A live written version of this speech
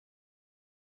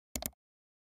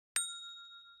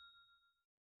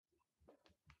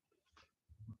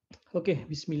Okay,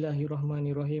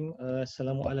 Bismillahirrahmanirrahim.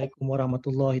 Assalamualaikum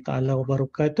warahmatullahi taala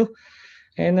wabarakatuh,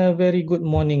 and a very good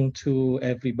morning to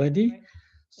everybody.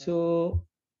 So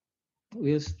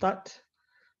we'll start.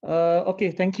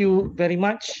 Okay, thank you very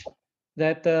much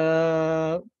that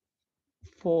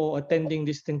for attending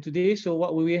this thing today. So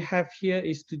what we will have here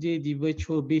is today the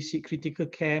virtual basic critical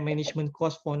care management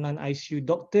course for non-ICU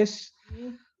doctors.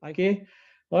 Okay,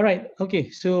 all right.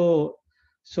 Okay, so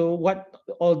what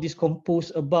all this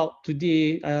composed about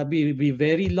today will be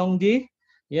very long day.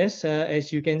 Yes,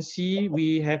 as you can see,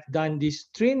 we have done this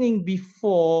training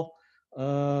before,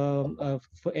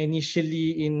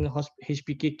 initially in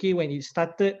HPKK when it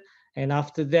started, and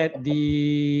after that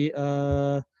the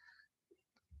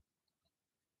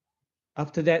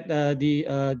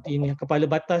Kepala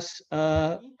Batas,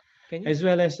 as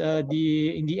well as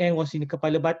the in the end was in the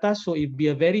Kepala Batas. So it'd be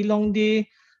a very long day,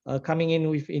 coming in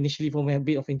with initially from a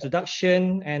bit of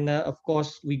introduction, and of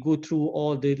course we go through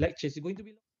all the lectures. It's going to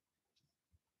be.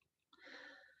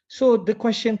 So the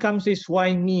question comes is,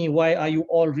 why me? Why are you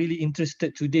all really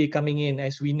interested today coming in?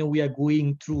 As we know, we are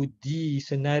going through the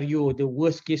scenario, the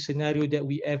worst case scenario that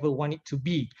we ever want it to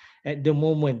be at the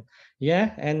moment.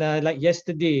 Yeah, and like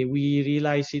yesterday, we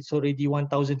realized it's already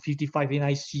 1,055 in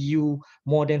ICU,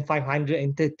 more than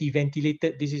 530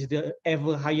 ventilated. This is the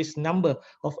ever highest number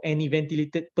of any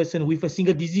ventilated person with a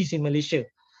single disease in Malaysia.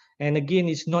 And again,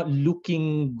 it's not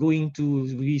looking going to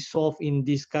resolve in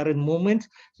this current moment,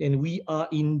 and we are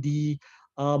in the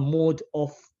mode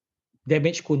of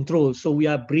damage control. So we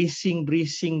are bracing,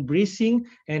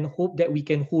 and hope that we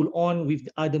can hold on with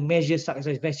other measures such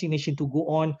as vaccination to go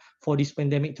on for this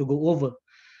pandemic to go over.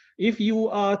 If you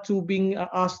are to being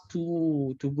asked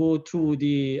to go through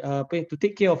the to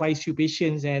take care of ICU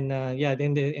patients, and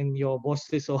and your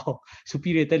bosses or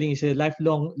superior telling it's a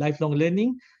lifelong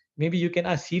learning, maybe you can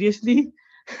ask seriously.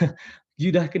 You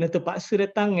dah kena terpaksa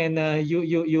datang, and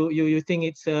you think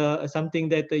it's something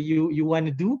that you want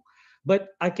to do.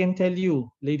 But I can tell you,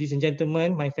 ladies and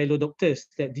gentlemen, my fellow doctors,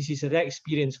 that this is a rare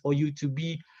experience for you to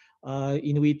be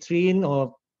in a way trained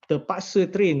or terpaksa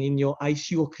train in your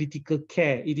ICU or critical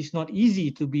care. It is not easy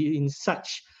to be in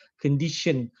such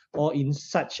condition or in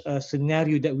such a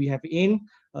scenario that we have in.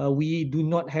 We do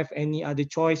not have any other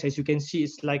choice. As you can see,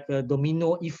 it's like a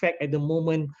domino effect at the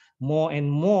moment. More and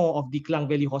more of the Klang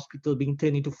Valley Hospital being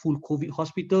turned into full COVID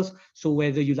hospitals. So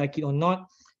whether you like it or not,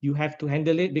 you have to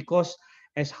handle it, because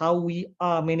as how we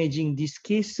are managing these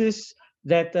cases,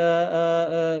 that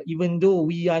even though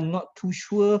we are not too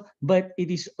sure, but it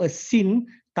is a sin.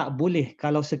 Tak boleh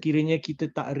kalau sekiranya kita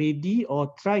tak ready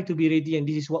or try to be ready, and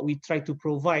this is what we try to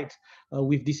provide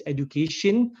with this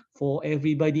education for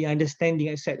everybody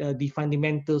understanding, except the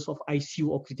fundamentals of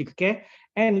ICU or critical care.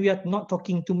 And we are not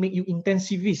talking to make you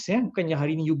intensivist, bukannya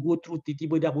hari ni you go through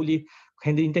tiba-tiba dah boleh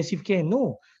handle intensive care.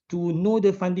 No, to know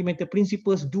the fundamental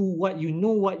principles, do what you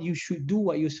know, what you should do,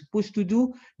 what you're supposed to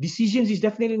do. Decisions is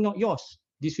definitely not yours.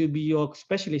 This will be your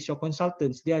specialists, your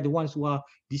consultants. They are the ones who are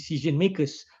decision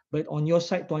makers. But on your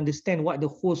side, to understand what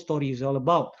the whole story is all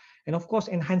about. And of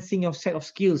course, enhancing your set of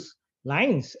skills,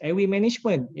 lines, airway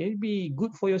management. It'll be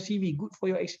good for your CV, good for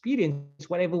your experience,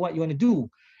 whatever what you want to do.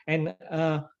 And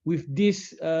with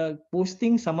this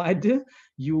posting, sama ada,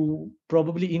 you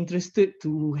probably interested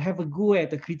to have a go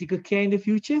at the critical care in the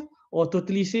future, or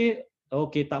totally say,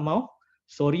 okay, tak mau,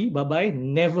 sorry, bye-bye,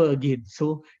 never again.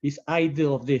 So it's either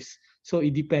of this. So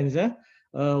it depends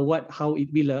how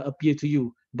it will appear to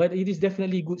you. But it is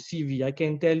definitely good CV. I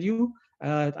can tell you,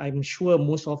 I'm sure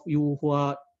most of you who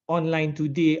are online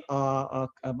today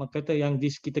are kata yang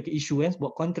this kita ke issue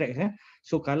buat contract.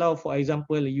 So kalau for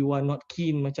example you are not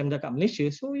keen macam dekat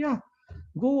Malaysia, so yeah,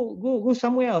 go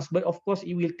somewhere else. But of course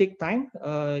it will take time.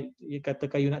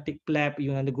 Katakan you nak take PLAB,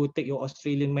 you want to go take your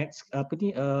Australian maths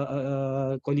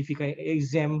qualifying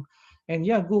exam, and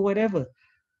yeah, go whatever.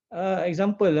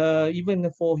 Example, even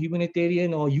for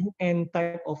humanitarian or UN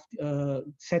type of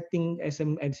setting as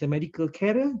a medical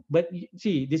carer, but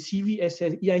see, the CV as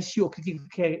an EIC or critical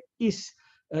care is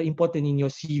important in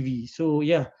your CV. So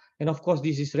yeah, and of course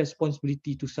this is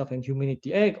responsibility to self and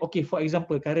humanity. Okay, for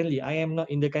example, currently I am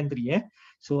not in the country,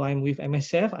 so I'm with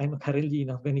MSF. I'm currently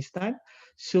in Afghanistan.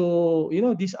 So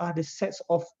these are the sets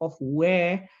of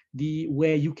where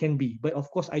you can be. But of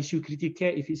course, ICU critical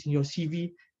care, if it's in your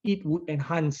CV, it would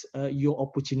enhance your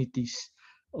opportunities.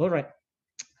 All right.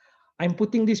 I'm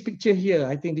putting this picture here.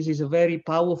 I think this is a very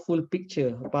powerful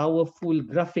picture, powerful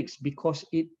graphics, because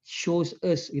it shows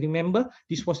us, remember,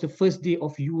 this was the first day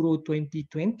of Euro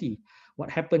 2020.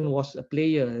 What happened was a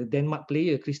player, Denmark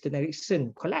player, Christian Eriksen,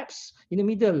 collapsed in the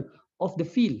middle of the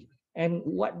field. And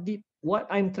what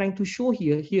I'm trying to show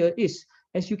here is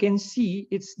as you can see,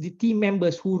 it's the team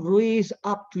members who raised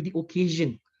up to the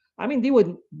occasion. I mean, they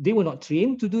were not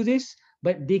trained to do this,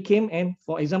 but they came and,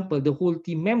 for example, the whole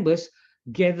team members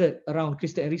gathered around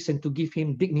Christian Eriksen to give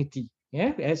him dignity.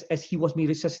 Yeah, as he was being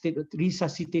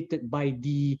resuscitated by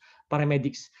the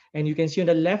paramedics. And you can see on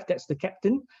the left, that's the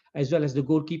captain, as well as the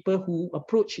goalkeeper, who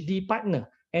approached the partner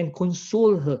and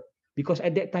console her, because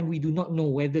at that time we do not know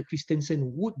whether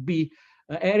Christensen would be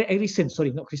Eriksen,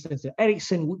 sorry, not Christensen,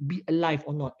 Eriksen would be alive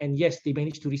or not. And yes, they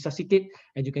managed to resuscitate.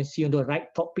 And you can see on the right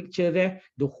top picture there,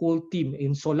 the whole team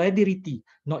in solidarity,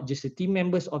 not just the team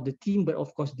members of the team, but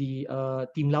of course the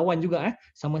team lawan juga,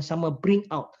 sama-sama bring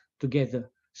out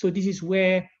together. So this is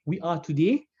where we are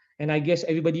today. And I guess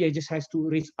everybody just has to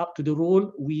raise up to the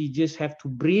role. We just have to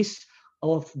brace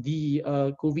of the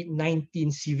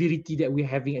COVID-19 severity that we're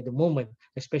having at the moment,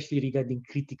 especially regarding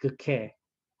critical care.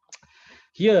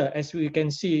 Here, as we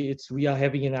can see, we are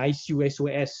having an ICU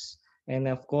SOS. And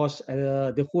of course,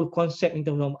 the whole concept in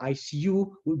terms of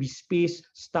ICU would be space,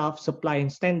 staff, supply,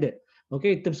 and standard.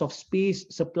 Okay, in terms of space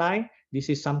supply, this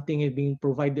is something is being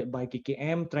provided by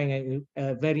KKM, trying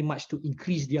very much to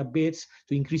increase their beds,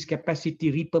 to increase capacity,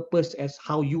 repurpose as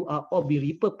how you are all be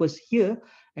repurposed here.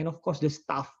 And of course, the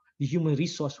staff, the human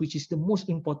resource, which is the most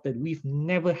important. We've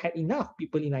never had enough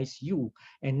people in ICU.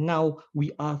 And now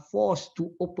we are forced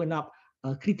to open up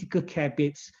critical care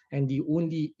beds, and the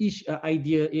only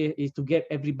idea is to get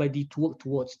everybody to work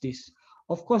towards this.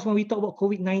 Of course, when we talk about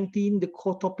COVID-19, the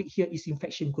core topic here is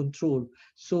infection control.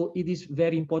 So it is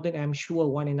very important, I'm sure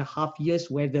 1.5 years,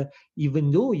 whether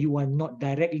even though you are not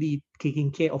directly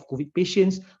taking care of COVID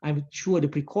patients, I'm sure the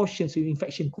precautions in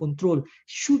infection control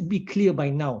should be clear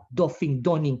by now,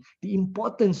 donning. The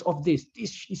importance of this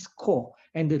is core.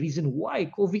 And the reason why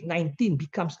COVID-19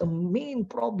 becomes a main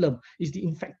problem is the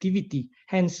infectivity.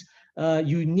 Hence,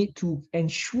 you need to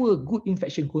ensure good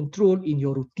infection control in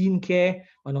your routine care,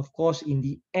 and of course in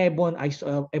the airborne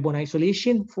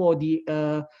isolation for the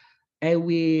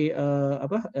airway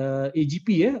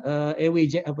AGP, airway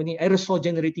aerosol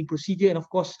generating procedure. And of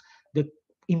course, the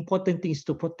important thing is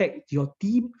to protect your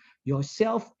team,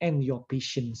 yourself, and your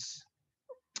patients.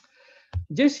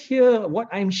 Just here, what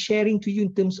I'm sharing to you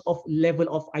in terms of level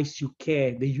of ICU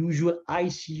care. The usual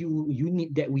ICU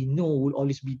unit that we know will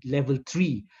always be level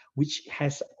 3, which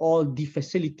has all the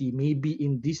facility, maybe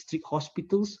in district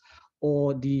hospitals,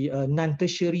 or the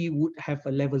non-tertiary would have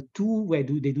a level 2 where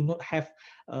they do not have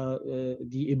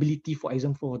the ability, for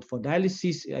example, for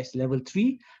dialysis as level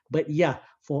 3. But yeah,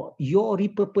 for your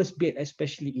repurposed bed,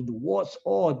 especially in the wards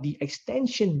or the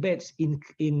extension beds in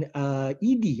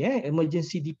ED,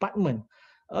 emergency department.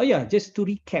 Yeah, just to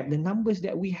recap, the numbers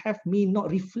that we have may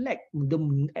not reflect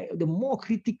the more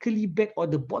critically bed or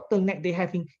the bottleneck they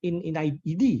have in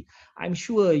ED. I'm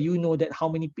sure you know that how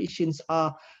many patients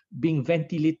are being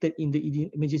ventilated in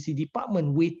the emergency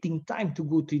department, waiting time to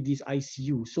go to this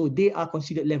ICU. So they are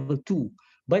considered level 2.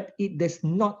 But it does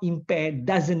not impair,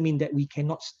 doesn't mean that we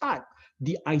cannot start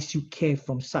the ICU care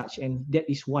from such. And that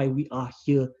is why we are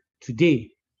here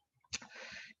today.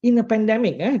 In a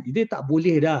pandemic, dia tak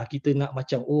boleh dah kita nak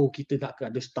macam, oh kita nak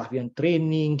ada staff yang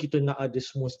training, kita nak ada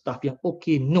semua staff yang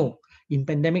okay. No. In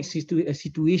pandemic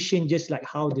situation, just like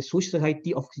how the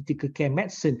Society of Critical Care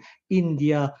Medicine in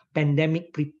their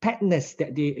pandemic preparedness,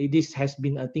 that this has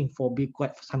been a thing for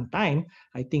quite some time.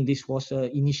 I think this was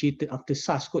initiated after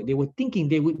SARS. They were thinking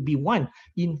there would be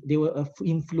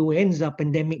influenza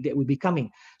pandemic that will be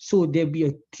coming. So there'll be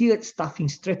a tiered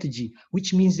staffing strategy,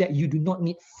 which means that you do not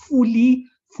need fully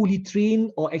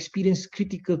trained or experienced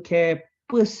critical care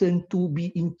person to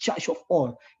be in charge of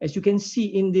all. As you can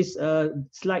see in this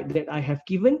slide that I have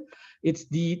given, it's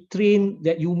the train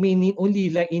that you may need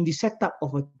only, like in the setup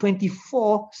of a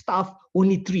 24 staff,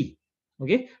 only 3.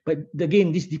 Okay, but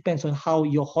again, this depends on how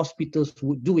your hospitals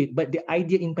would do it. But the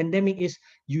idea in pandemic is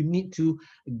you need to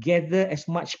gather as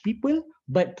much people,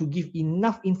 but to give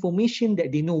enough information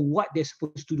that they know what they're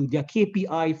supposed to do, their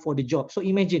KPI for the job. So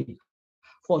imagine,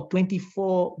 for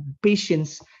 24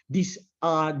 patients, these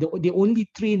are the only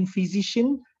trained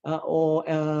physician or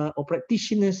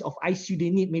practitioners of ICU. They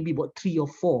need maybe about 3 or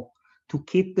 4 to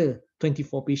cater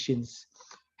 24 patients.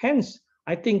 Hence,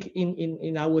 I think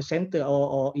in our center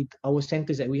or in our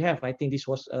centers that we have, I think this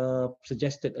was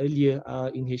suggested earlier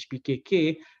in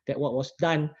HPKK, that what was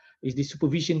done is the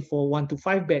supervision for 1 to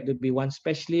 5 bed. There'll be 1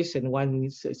 specialist and 1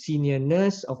 senior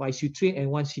nurse of ICU trained and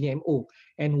 1 senior MO.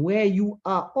 And where you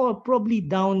are all probably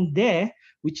down there,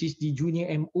 which is the junior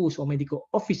MOs or medical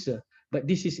officer. But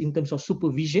this is in terms of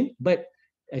supervision. But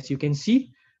as you can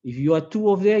see, If you are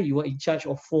 2 of there, you are in charge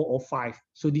of 4 or 5.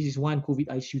 So this is one COVID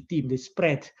ICU team, the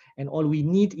spread. And all we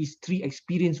need is 3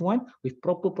 experienced one with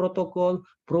proper protocol,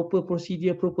 proper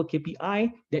procedure, proper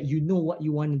KPI, that you know what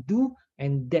you want to do.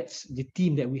 And that's the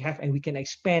team that we have, and we can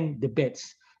expand the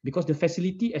beds. Because the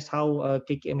facility, as how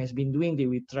KKM has been doing, they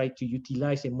will try to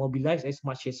utilize and mobilize as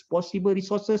much as possible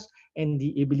resources and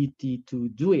the ability to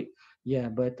do it. Yeah,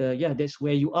 but yeah, that's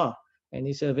where you are. And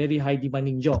it's a very high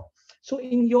demanding job. So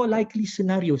in your likely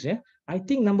scenarios, I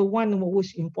think number one,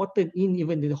 most important in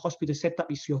even the hospital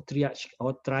setup is your triage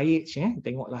or triage.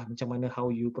 Tengoklah macam mana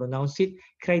how you pronounce it,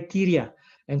 criteria.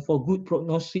 And for good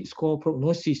prognosis, score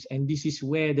prognosis. And this is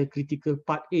where the critical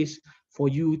part is for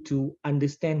you to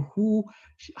understand who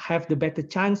have the better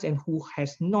chance and who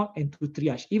has not, and to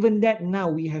triage. Even that now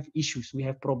we have issues, we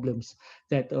have problems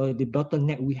that the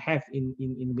bottleneck we have in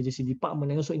emergency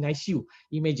department and also in ICU.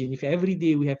 Imagine if every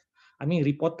day we have, I mean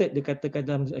reported dia katakan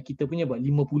dalam kita punya buat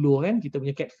 50 kan, kita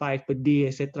punya cat 5 per day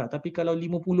etc. Tapi kalau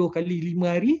 50 kali 5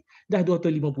 hari dah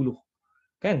 250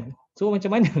 kan. So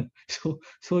macam mana?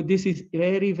 So this is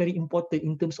very important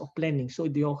in terms of planning. So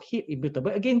your head is better.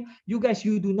 But again, you guys,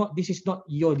 you do not, this is not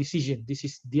your decision. This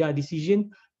is their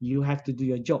decision. You have to do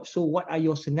your job. So what are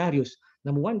your scenarios?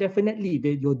 Number one, definitely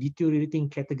you're deteriorating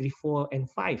category 4 and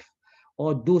 5.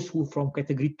 Or those who from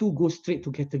category 2 go straight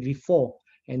to category 4.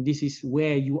 And this is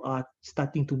where you are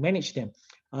starting to manage them.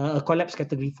 A collapse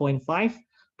category 4 and 5,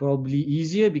 probably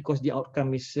easier because the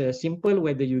outcome is simple,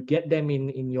 whether you get them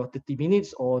in your 30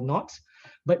 minutes or not.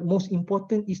 But most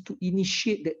important is to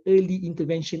initiate the early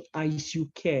intervention ICU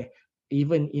care,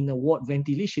 even in a ward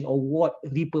ventilation or ward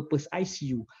repurposed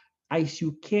ICU.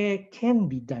 ICU care can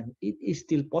be done. It is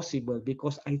still possible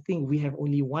because I think we have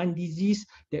only one disease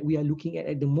that we are looking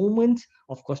at the moment.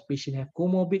 Of course, patients have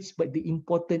comorbids, but the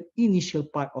important initial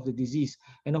part of the disease.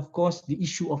 And of course, the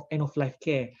issue of end-of-life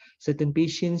care. Certain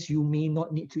patients, you may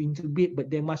not need to intubate,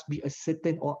 but there must be a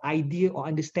certain or idea or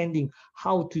understanding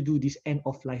how to do this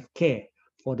end-of-life care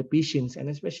for the patients,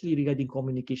 and especially regarding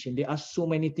communication. There are so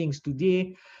many things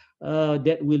today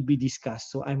that will be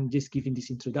discussed. So I'm just giving this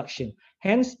introduction.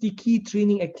 Hence, the key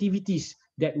training activities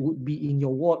that would be in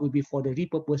your ward would be for the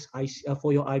repurposed ICU, for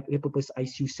your repurposed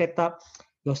ICU setup,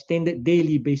 your standard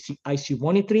daily basic ICU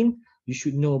monitoring. You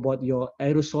should know about your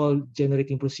aerosol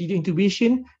generating procedure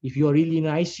intubation. If you're really in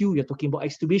ICU, you're talking about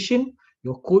extubation,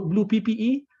 your code blue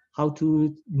PPE, how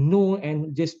to know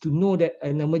and just to know that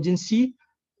an emergency,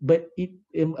 but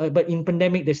in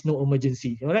pandemic there's no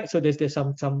emergency. All right, so there's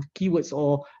some keywords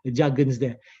or jargons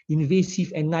there.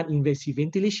 Invasive and non-invasive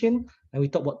ventilation, and we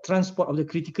talk about transport of the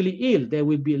critically ill. There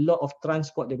will be a lot of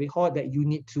transport that we heard that you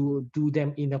need to do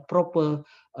them in a proper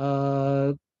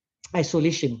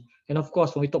isolation. And of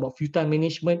course, when we talk about futile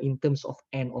management in terms of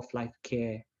end-of-life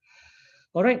care.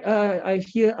 All right, I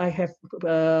have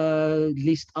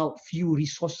list out few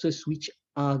resources which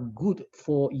are good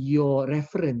for your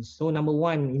reference. So number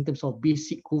one, in terms of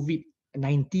basic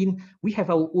COVID-19, we have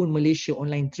our own Malaysia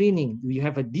online training. We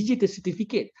have a digital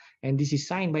certificate, and this is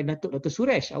signed by Dr.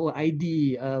 Suresh, our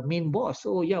ID main boss.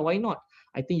 So yeah, why not?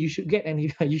 I think you should get, and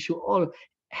you should all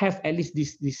have at least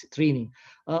this training.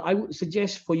 I would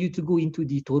suggest for you to go into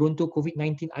the Toronto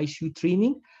COVID-19 ICU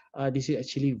training. This is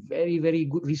actually very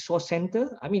good resource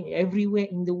center. I mean,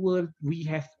 everywhere in the world we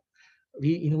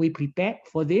in a way prepared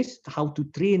for this, how to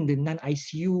train the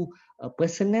non-ICU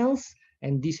personnels.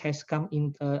 And this has come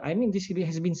in, I mean, this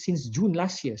has been since June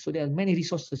last year. So there are many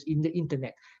resources in the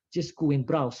internet. Just go and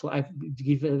browse. So I've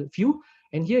given a few.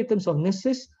 And here in terms of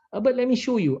nurses, but let me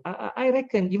show you. I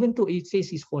reckon, even though it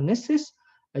says it's for nurses,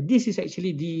 this is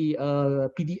actually the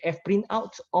PDF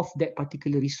printout of that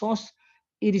particular resource.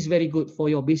 It is very good for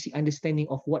your basic understanding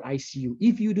of what ICU.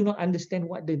 If you do not understand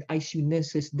what the ICU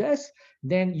nurses does,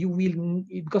 then you will,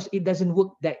 because it doesn't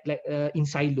work that like in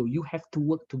silo. You have to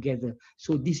work together.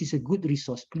 So this is a good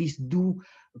resource. Please do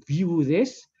view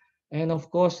this. And of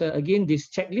course, again,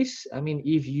 this checklist. I mean,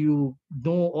 if you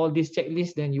know all these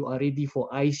checklists, then you are ready for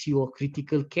ICU or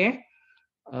critical care.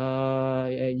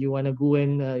 You want to go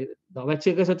and nak baca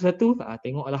ke satu-satu?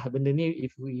 Tengoklah benda ni.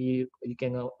 If you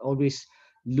can always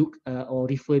look or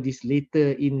refer this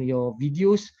later in your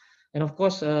videos. And of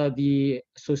course, the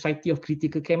Society of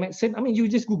Critical Care Medicine. I mean, you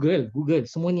just Google,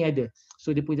 semua ni ada.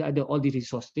 So dia punya ada all the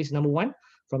resources. This number one,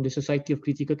 from the Society of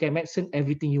Critical Care Medicine,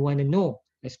 everything you want to know,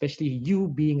 especially you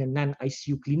being a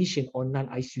non-ICU clinician or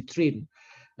non-ICU trained.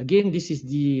 Again, this is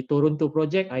the Toronto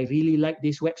project. I really like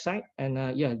this website, and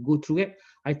yeah, go through it.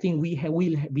 I think we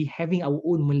will be having our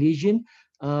own Malaysian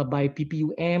by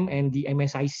PPUM and the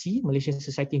MSIC, Malaysian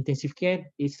Society Intensive Care.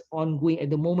 It's ongoing at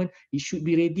the moment. It should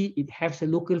be ready. It has a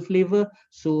local flavor.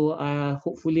 So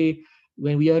hopefully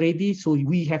when we are ready, so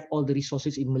we have all the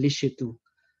resources in Malaysia too.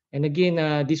 And again,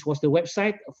 this was the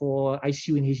website for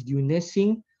ICU and HDU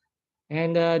nursing.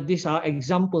 And these are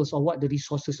examples of what the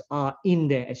resources are in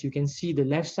there. As you can see, the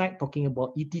left side talking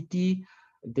about ETT,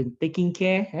 the taking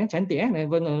care, cantik, and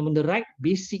on the right,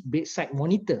 basic bedside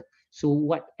monitor. So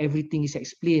what everything is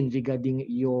explained regarding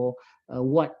your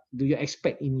what do you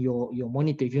expect in your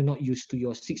monitor if you're not used to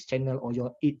your 6-channel or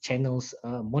your 8 channels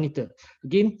monitor.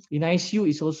 Again, in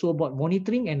ICU, it's also about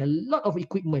monitoring and a lot of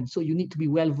equipment. So you need to be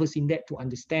well versed in that to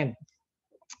understand.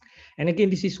 And again,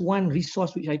 this is one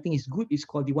resource which I think is good. It's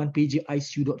called the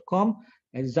onepager.icu.com,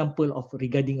 example of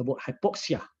regarding about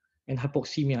hypoxia and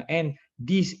hypoxemia. And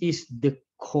this is the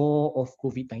core of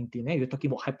COVID-19. You're talking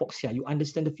about hypoxia. You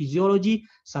understand the physiology.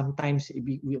 Sometimes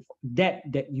with that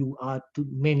you are to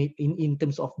manage in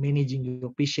terms of managing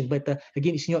your patient. But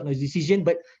again, it's not a decision,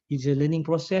 but it's a learning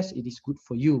process. It is good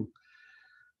for you.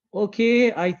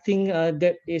 Okay, I think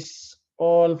that is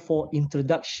all for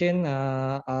introduction.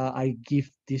 I give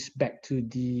this back to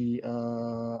the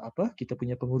kita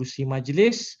punya pengurusi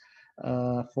majlis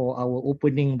for our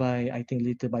opening by, I think,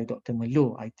 later by Dr.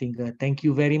 Melo. I think thank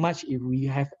you very much. If we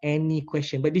have any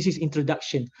question, but this is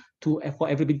introduction to for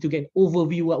everybody to get an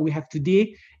overview what we have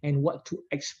today and what to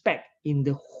expect in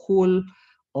the whole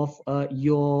of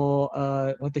your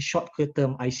what the short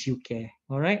term ICU care.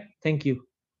 All right, thank you.